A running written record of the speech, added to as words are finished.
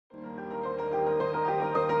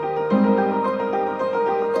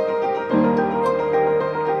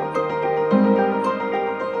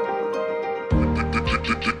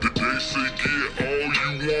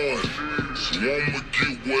I'ma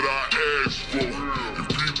get what I asked for. And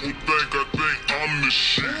people think I'm the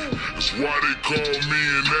shit. That's why they call me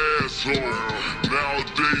an asshole.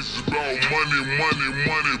 Nowadays it's about money, money,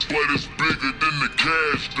 money, but it's bigger than the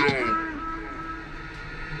cash, though.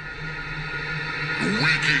 And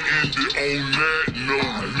we can end it on that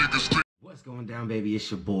note. Niggas think. What's going down, baby? It's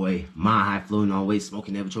your boy, my high flowing, always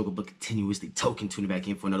smoking, never choking, but continuously token. Tuning back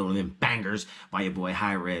in for another one of them bangers by your boy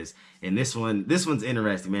Hi-Rez. And this one's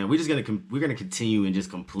interesting, man. We're gonna continue and just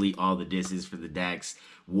complete all the disses for the DAX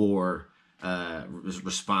war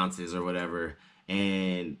responses or whatever.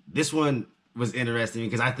 And this one was interesting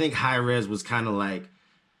because I think Hi-Rez was kind of like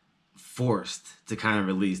forced to kind of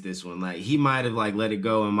release this one. Like he might have like let it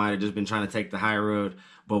go and might have just been trying to take the high road,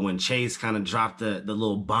 but when Chase kind of dropped the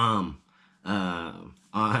little bomb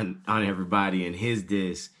on everybody in his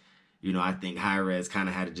diss, you know, I think Hi-Rez kind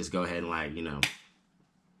of had to just go ahead and like, you know,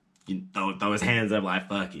 throw his hands up like,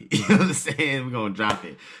 fuck it. You know what I'm saying? We're gonna drop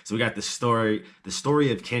it. So we got the story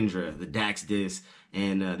of Kendra, the DAX diss,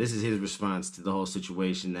 and this is his response to the whole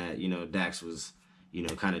situation that, you know, DAX was, you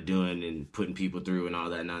know, kind of doing and putting people through and all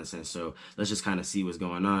that nonsense. So let's just kind of see what's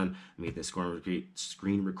going on. Let me get this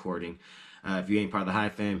screen recording. If you ain't part of the Hi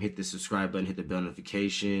fam, hit the subscribe button, hit the bell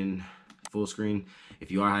notification, full screen. If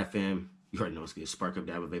you are Hi fam, you already know it's good. Spark up,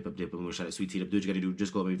 dab, vape up, dip, boom, shot it, sweet tea up. Do what you gotta do.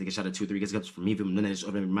 Just go over, take a shot at 2 or 3 gets up from me. None of that just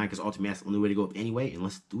open your mind, because ultimately that's the only way to go up anyway. And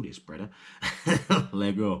let's do this, brother.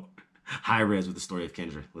 Let go. Hi-Rez with the story of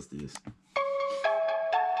Kendra. Let's do this.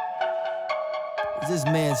 Is this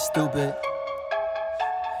man stupid?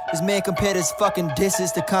 This man compared his fucking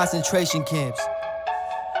disses to concentration camps.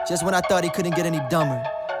 Just when I thought he couldn't get any dumber.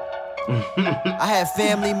 I had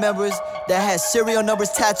family members that had serial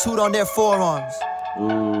numbers tattooed on their forearms.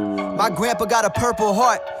 Ooh. My grandpa got a Purple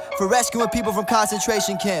Heart for rescuing people from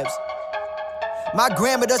concentration camps. My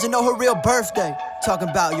grandma doesn't know her real birthday. Talking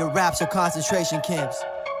about your raps or concentration camps.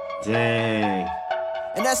 Dang.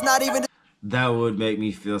 And that's not even... That would make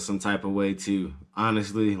me feel some type of way too.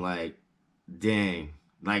 Honestly, like, dang.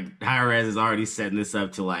 Like, Hi-Rez is already setting this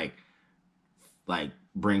up to like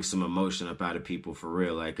bring some emotion up out of people for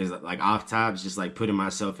real. Like, cause like off tops, just like putting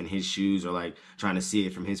myself in his shoes or like trying to see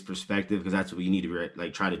it from his perspective, because that's what you need to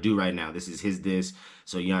like try to do right now. This is his diss,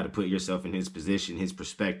 so you have to put yourself in his position, his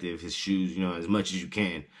perspective, his shoes, you know, as much as you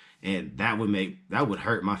can. And that would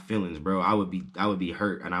hurt my feelings, bro. I would be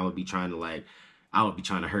hurt, and I would be trying to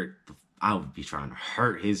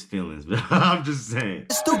hurt his feelings. But I'm just saying.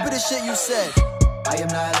 The stupidest shit you said. I am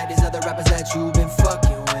not like these other rappers that you've been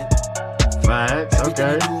fucking with. Facts, okay.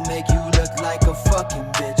 Everything you do make you look like a fucking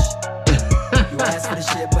bitch. You asked for the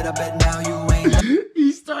shit, but I bet now you ain't.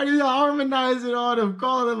 He started harmonizing on him,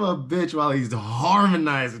 calling him a bitch while he's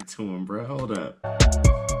harmonizing to him, bro. Hold up.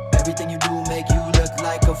 Everything you do make you look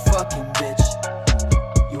like a fucking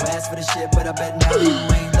bitch. You asked for the shit, but I bet now you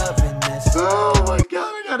ain't loving this. Oh my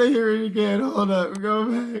god, I gotta hear it again. Hold up, go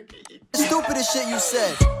back. The stupidest shit you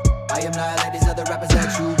said. I am not like these other rappers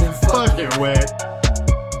that you've been fucking wet.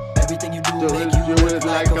 Everything you do make you look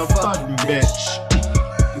like a fucking bitch.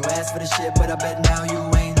 You asked for the shit, but I bet now you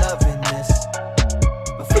ain't loving this.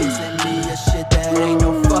 My face sent me a shit that ain't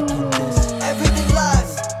no fucking this. Everything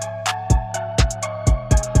lies.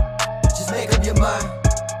 Just make up your mind.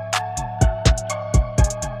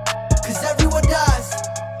 Cause everyone dies.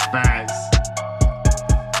 Facts.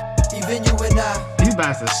 Even you and I. He's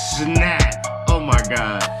about to snap. Oh my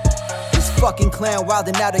god. This fucking clown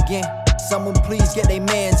wildin' out again. Someone please get they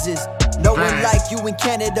manses. No one like you in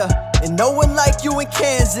Canada, and no one like you in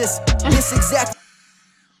Kansas. This exact.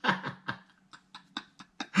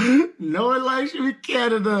 No one likes you in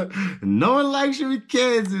Canada. No one likes you in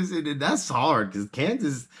Kansas. And that's hard, because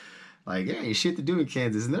Kansas, like, there ain't shit to do in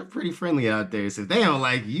Kansas, and they're pretty friendly out there. So if they don't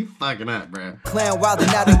like you, fucking up, bro. Clown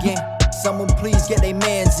wildin' out again. Someone please get they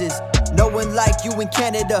manses. No one like you in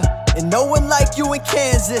Canada, and no one like you in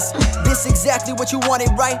Kansas. This exactly what you wanted,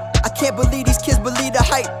 right? I can't believe these kids believe the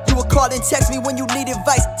hype. You would call and text me when you need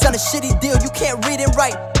advice. Sign a shitty deal, you can't read and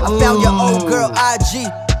write. I found your old girl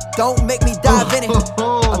IG. Don't make me dive in it.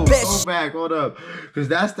 I bet. Hold back, hold up. Because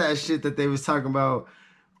that's that shit that they was talking about.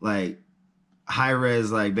 Like,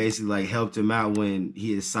 Hi-Rez, like, basically, like, helped him out when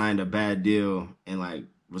he had signed a bad deal and, like,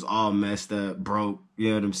 was all messed up, broke, you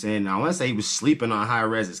know what I'm saying? Now, I want to say he was sleeping on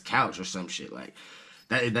Hi-Rez's couch or some shit. Like,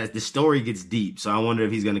 that the story gets deep. So I wonder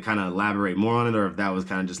if he's going to kind of elaborate more on it, or if that was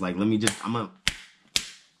kind of just like, I'm going to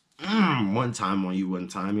one time on you one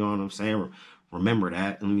time, you know what I'm saying? Remember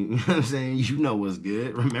that. I mean, you know what I'm saying? You know what's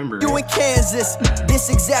good. Remember you in Kansas. This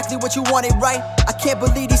exactly what you wanted, right? I can't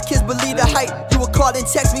believe these kids believe the hype. You would call and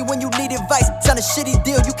text me when you need advice. Sign a shitty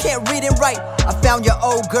deal, you can't read and write. I found your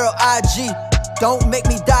old girl IG. Don't make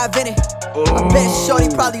me dive in it. I bet shorty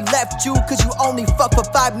probably left you cause you only fuck for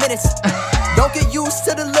 5 minutes. Don't get used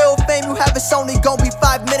to the little fame you have, it's only gonna be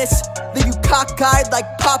 5 minutes. Leave you cockeyed like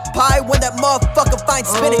Popeye when that motherfucker finds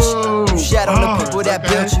spinach. You shat on the people that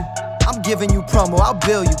built you. I'm giving you promo, I'll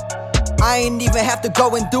bill you. I ain't even have to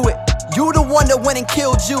go and do it. You the one that went and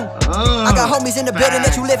killed you. I got homies in the building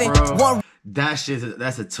that you live in.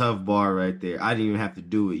 That's a tough bar right there. I didn't even have to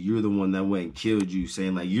do it. You're the one that went and killed you,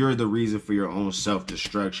 saying like you're the reason for your own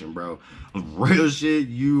self-destruction, bro. Real shit,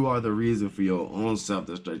 you are the reason for your own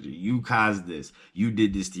self-destruction. You caused this. You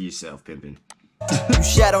did this to yourself, pimpin'. You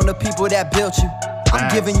shat on the people that built you. I'm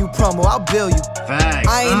giving you promo, I'll bill you. Facts.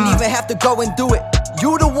 I ain't even have to go and do it.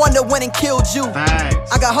 You the one that went and killed you.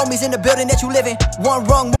 Facts. I got homies in the building that you live in. One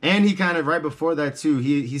wrong. And he kind of right before that too.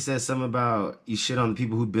 He said something about you shit on the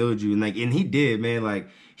people who build you, and he did, man. Like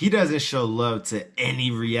he doesn't show love to any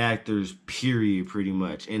reactors, period, pretty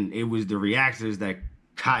much. And it was the reactors that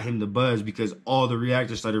caught him the buzz because all the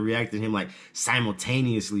reactors started reacting to him like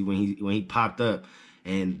simultaneously when he popped up,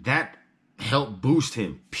 and that help boost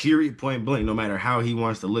him, period, point blank, no matter how he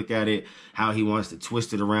wants to look at it, how he wants to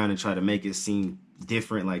twist it around and try to make it seem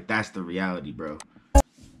different. Like, that's the reality, bro.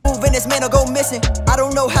 Moving this man will go missing. I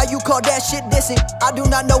don't know how you call that shit dissing. I do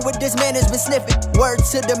not know what this man has been sniffing. Word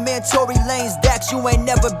to the man, Tory Lanez, Dax, you ain't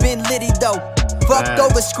never been litty though. Fucked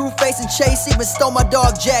over Screwface and Chase, even stole my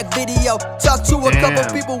dog Jack video. Talk to a couple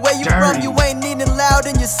people, where you from? You ain't needing loud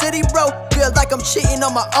in your city, bro. Feel like I'm cheating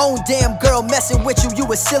on my own damn girl, messing with you,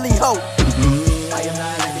 you a silly hoe. I am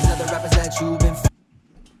not like these other rappers that you've been.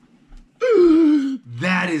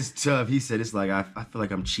 That is tough. He said it's like I feel like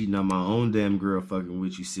I'm cheating on my own damn girl fucking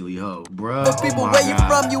with you, silly hoe, bro. The people where you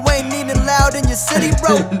from, you ain't needing loud in your city,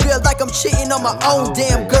 bro. Feel like I'm cheating on my own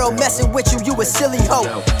damn girl, messing with you, you a silly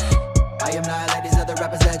hoe. I am not like these other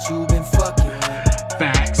rappers that you've been fucking with.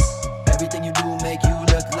 Facts. Everything you do make you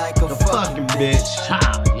look like a fucking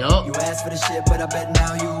bitch. Yup. You asked for the shit, but I bet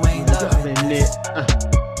now you ain't loving it.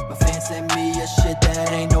 My fans send me a shit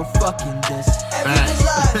that ain't no fucking this. Everything's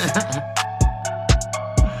live.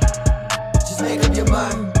 Just make up your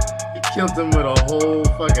mind. He killed him with a whole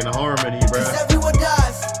fucking harmony, bro. 'Cause everyone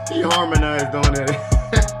dies. He harmonized on it.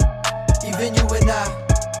 Even you and I.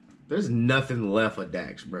 There's nothing left of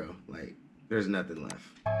Dax, bro. Like, there's nothing left.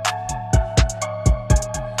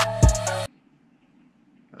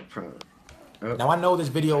 Now, I know this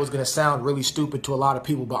video is going to sound really stupid to a lot of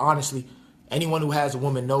people, but honestly, anyone who has a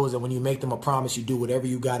woman knows that when you make them a promise, you do whatever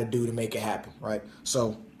you got to do to make it happen, right?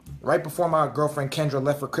 So, right before my girlfriend Kendra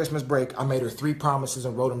left for Christmas break, I made her 3 promises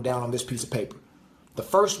and wrote them down on this piece of paper. The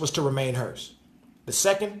first was to remain hers. The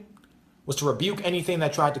second was to rebuke anything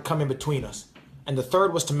that tried to come in between us. And the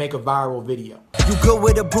third was to make a viral video. You good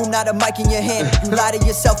with a broom, not a mic in your hand. You lie to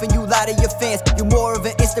yourself and you lie to your fans. You're more of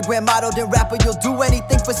an Instagram model than rapper. You'll do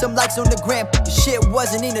anything for some likes on the gram. Your shit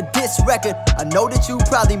wasn't in a diss record. I know that you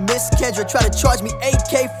probably miss Kendra. Try to charge me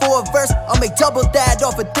 8K for a verse. I'll make double that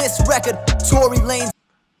off of this record. Tory Lanez.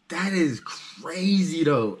 That is crazy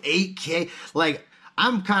though. 8K. Like,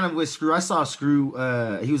 I'm kind of with Screw. I saw Screw,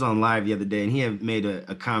 he was on live the other day and he had made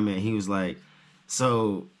a comment. He was like,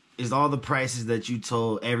 so is all the prices that you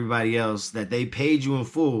told everybody else that they paid you in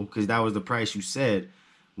full, because that was the price you said,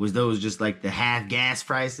 was those just like the half gas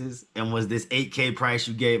prices? And was this 8K price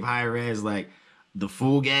you gave Hi-Rez like the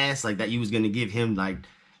full gas, like that you was going to give him like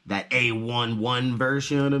that A11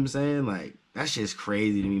 version? You know what I'm saying? Like, that's just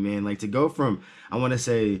crazy to me, man. Like, to go from, I want to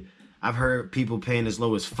say, I've heard people paying as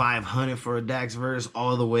low as $500 for a Dax verse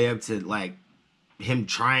all the way up to like him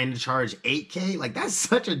trying to charge 8K. Like, that's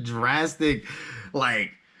such a drastic,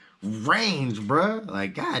 like, range, bruh.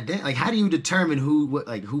 Like, god damn. Like, how do you determine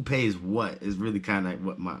who pays what is really kind of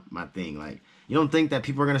what my thing. Like, you don't think that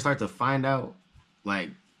people are gonna start to find out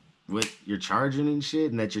like what you're charging and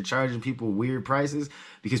shit, and that you're charging people weird prices?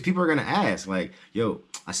 Because people are gonna ask, like, yo,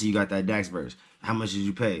 I see you got that Dax verse, how much did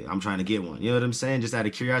you pay? I'm trying to get one. You know what I'm saying? Just out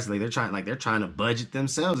of curiosity. Like, they're trying to budget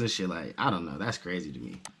themselves and shit. Like, I don't know, that's crazy to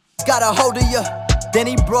me. Got a hold of you, then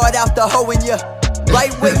he brought out the hoe in you.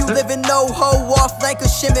 Right where you living, no hoe, off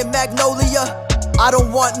Lancashire and Magnolia. I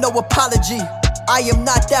don't want no apology, I am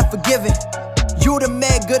not that forgiving. You the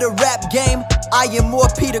man good at rap game, I am more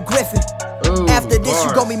Peter Griffin. Ooh, after this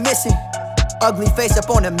you gon' be missing. Ugly face up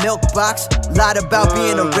on the milk box, lied about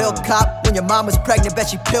being a real cop. When your mama's pregnant, bet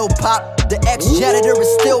she pill pop. The ex-janitor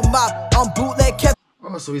is still mop, on bootleg kept.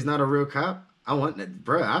 Oh, so he's not a real cop? I want that,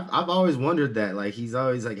 bro. I've always wondered that. Like, he's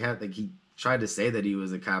always like he tried to say that he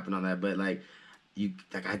was a cop and all that, but like,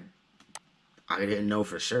 I didn't know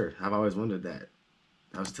for sure. I've always wondered that.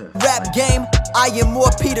 That was tough. Rap game, I am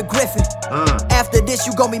more Peter Griffin. After this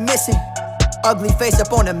you gon' be missing. Ugly face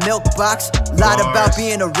up on the milk box. Lied about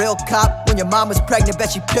being a real cop. When your mama's pregnant,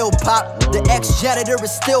 bet she pill pop. The ex-janitor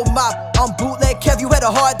is still mop. On bootleg Kev, you had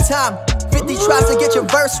a hard time. 50 tries to get your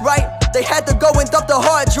verse right. They had to go and dump the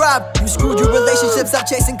hard drive. You screwed your relationships up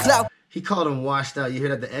chasing clout. He called him washed out. You hear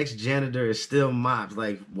that the ex-janitor is still mopped,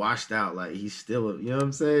 like washed out, like he's still, you know what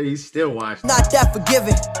I'm saying? He's still washed out. Not that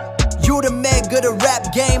forgiving. You the man, good at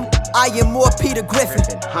rap game. I am more Peter Griffin.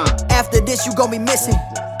 After this, you gon' be missing.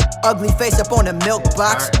 Ugly face up on the milk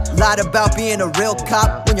box. Lied about being a real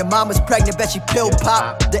cop. When your mama's pregnant, bet she pill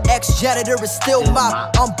pop. The ex-janitor is still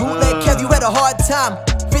mop. On bootleg Kev, you had a hard time.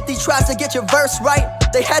 50 tries to get your verse right.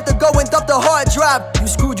 They had to go and dump the hard drive. You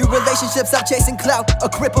screwed your relationships up chasing clout. A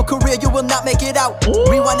crippled career, you will not make it out.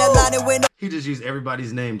 Rewind that line and win. He just used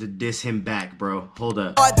everybody's name to diss him back, bro. Hold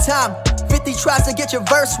up. Hard time. 50 tries to get your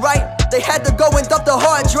verse right. They had to go and dump the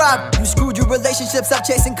hard drive. You screwed your relationships up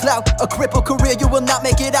chasing clout. A crippled career, you will not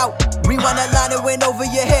make it out. Rewind that line and went over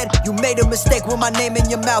your head. You made a mistake with my name in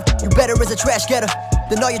your mouth. You better as a trash getter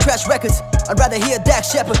than all your trash records. I'd rather hear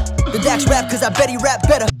Dax Shepherd than Dax rap, cause I bet he rap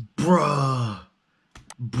better. Bruh,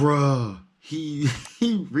 he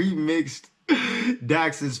remixed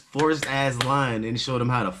Dax's forced ass line and showed him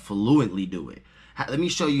how to fluently do it. Let me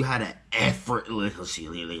show you how to effortlessly.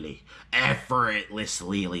 You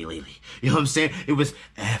know what I'm saying? It was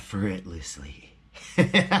effortlessly.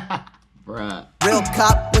 Bruh. Real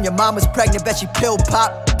cop, when your mama's pregnant, bet she pill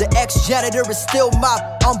pop. The ex-janitor is still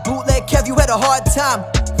mop. On bootleg Kev, you had a hard time.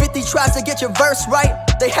 50 tries to get your verse right.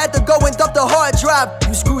 They had to go and dump the hard drive.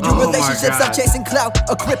 You screwed your relationships up chasing clout.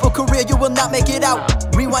 A crippled career, you will not make it out.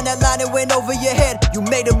 Rewind that line and went over your head. You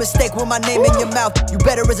made a mistake with my name in your mouth. You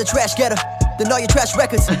better as a trash getter than all your trash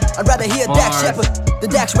records. I'd rather hear Dax Shepherd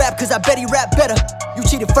than Dax rap, cause I bet he rap better. You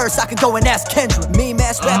cheated first, I can go and ask Kendra. Mean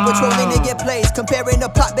ass rapper trolling and get plays. Comparing the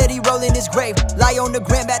pot bet he rolling his grave. Lie on the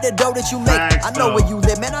gram at the dough that you make. I know where you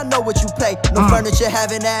live, man, I know what you pay. No furniture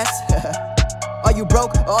having ass. Are you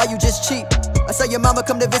broke or are you just cheap? I saw your mama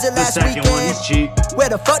come to visit last weekend. Where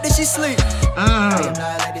the fuck did she sleep? I am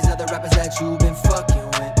not like these other rappers that you've been fucking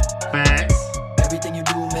with. Facts. Everything you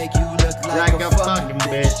do make you look like a fucking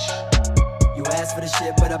bitch. You asked for the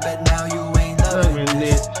shit, but I bet now you ain't loving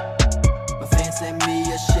it. My fans send me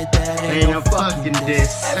a shit that ain't no fucking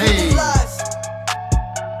diss. Everything lies.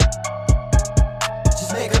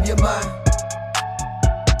 Just make up your mind.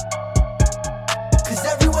 Cause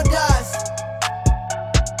everyone dies.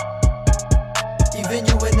 Even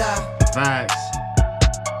you and I. Facts.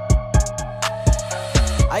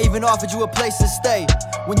 I even offered you a place to stay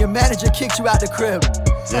when your manager kicked you out the crib.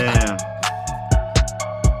 Damn.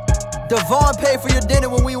 Devon paid for your dinner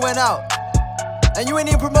when we went out, and you ain't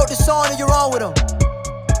even promote the song that you're on with him.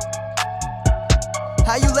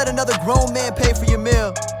 How you let another grown man pay for your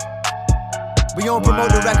meal, but you don't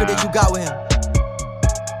promote the record that you got with him?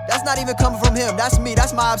 That's not even coming from him. That's me.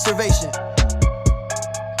 That's my observation.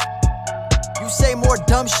 You say more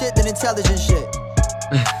dumb shit than intelligent shit.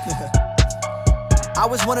 I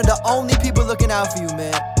was one of the only people looking out for you,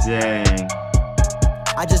 man. Dang.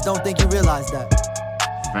 I just don't think you realize that.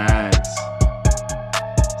 Facts.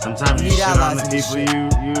 Sometimes you shit on the people you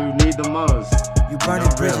need the most. You burning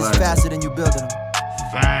bridges faster than you building them.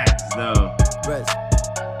 Facts, though. Rez.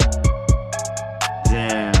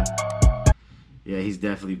 Damn. Yeah, he's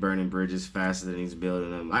definitely burning bridges faster than he's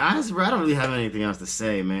building them. I don't really have anything else to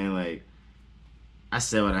say, man. Like, I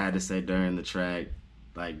said what I had to say during the track.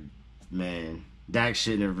 Like, man, Dax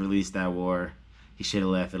shouldn't have released that war. He should have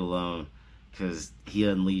left it alone, because he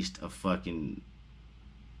unleashed a fucking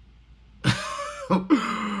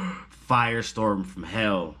firestorm from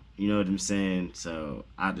hell. You know what I'm saying? So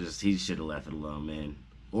he should have left it alone, man.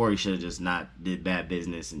 Or he should have just not did bad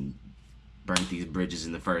business and burnt these bridges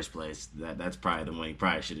in the first place. That's probably the one he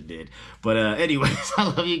probably should have did. But anyways, I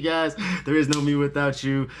love you guys. There is no me without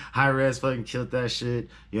you. Hi-Rez fucking killed that shit.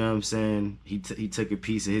 You know what I'm saying? He took a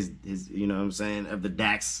piece of his you know what I'm saying, of the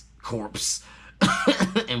Dax corpse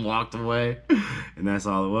and walked away. And that's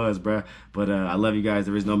all it was, bruh. But I love you guys.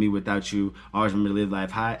 There is no me without you. Always remember to live life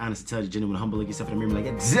high, honest, intelligent, genuine, humble, like yourself in the mirror,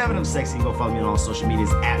 like damn it, I'm sexy. Go follow me on all social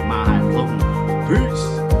medias at MyHighFloating.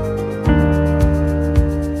 Peace.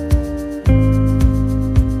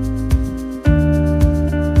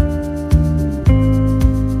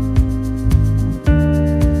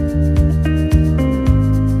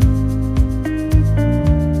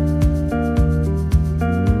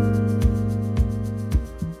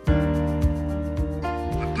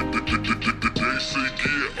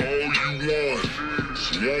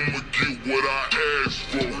 I'ma get what I asked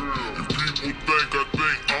for. And people think I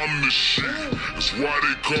think I'm the shit. That's why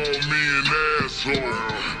they call me an asshole.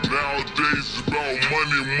 Nowadays it's about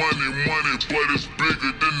money, money, money, but it's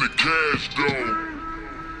bigger than the cash though.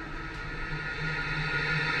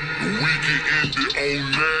 And we can end it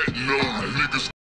on that note, niggas.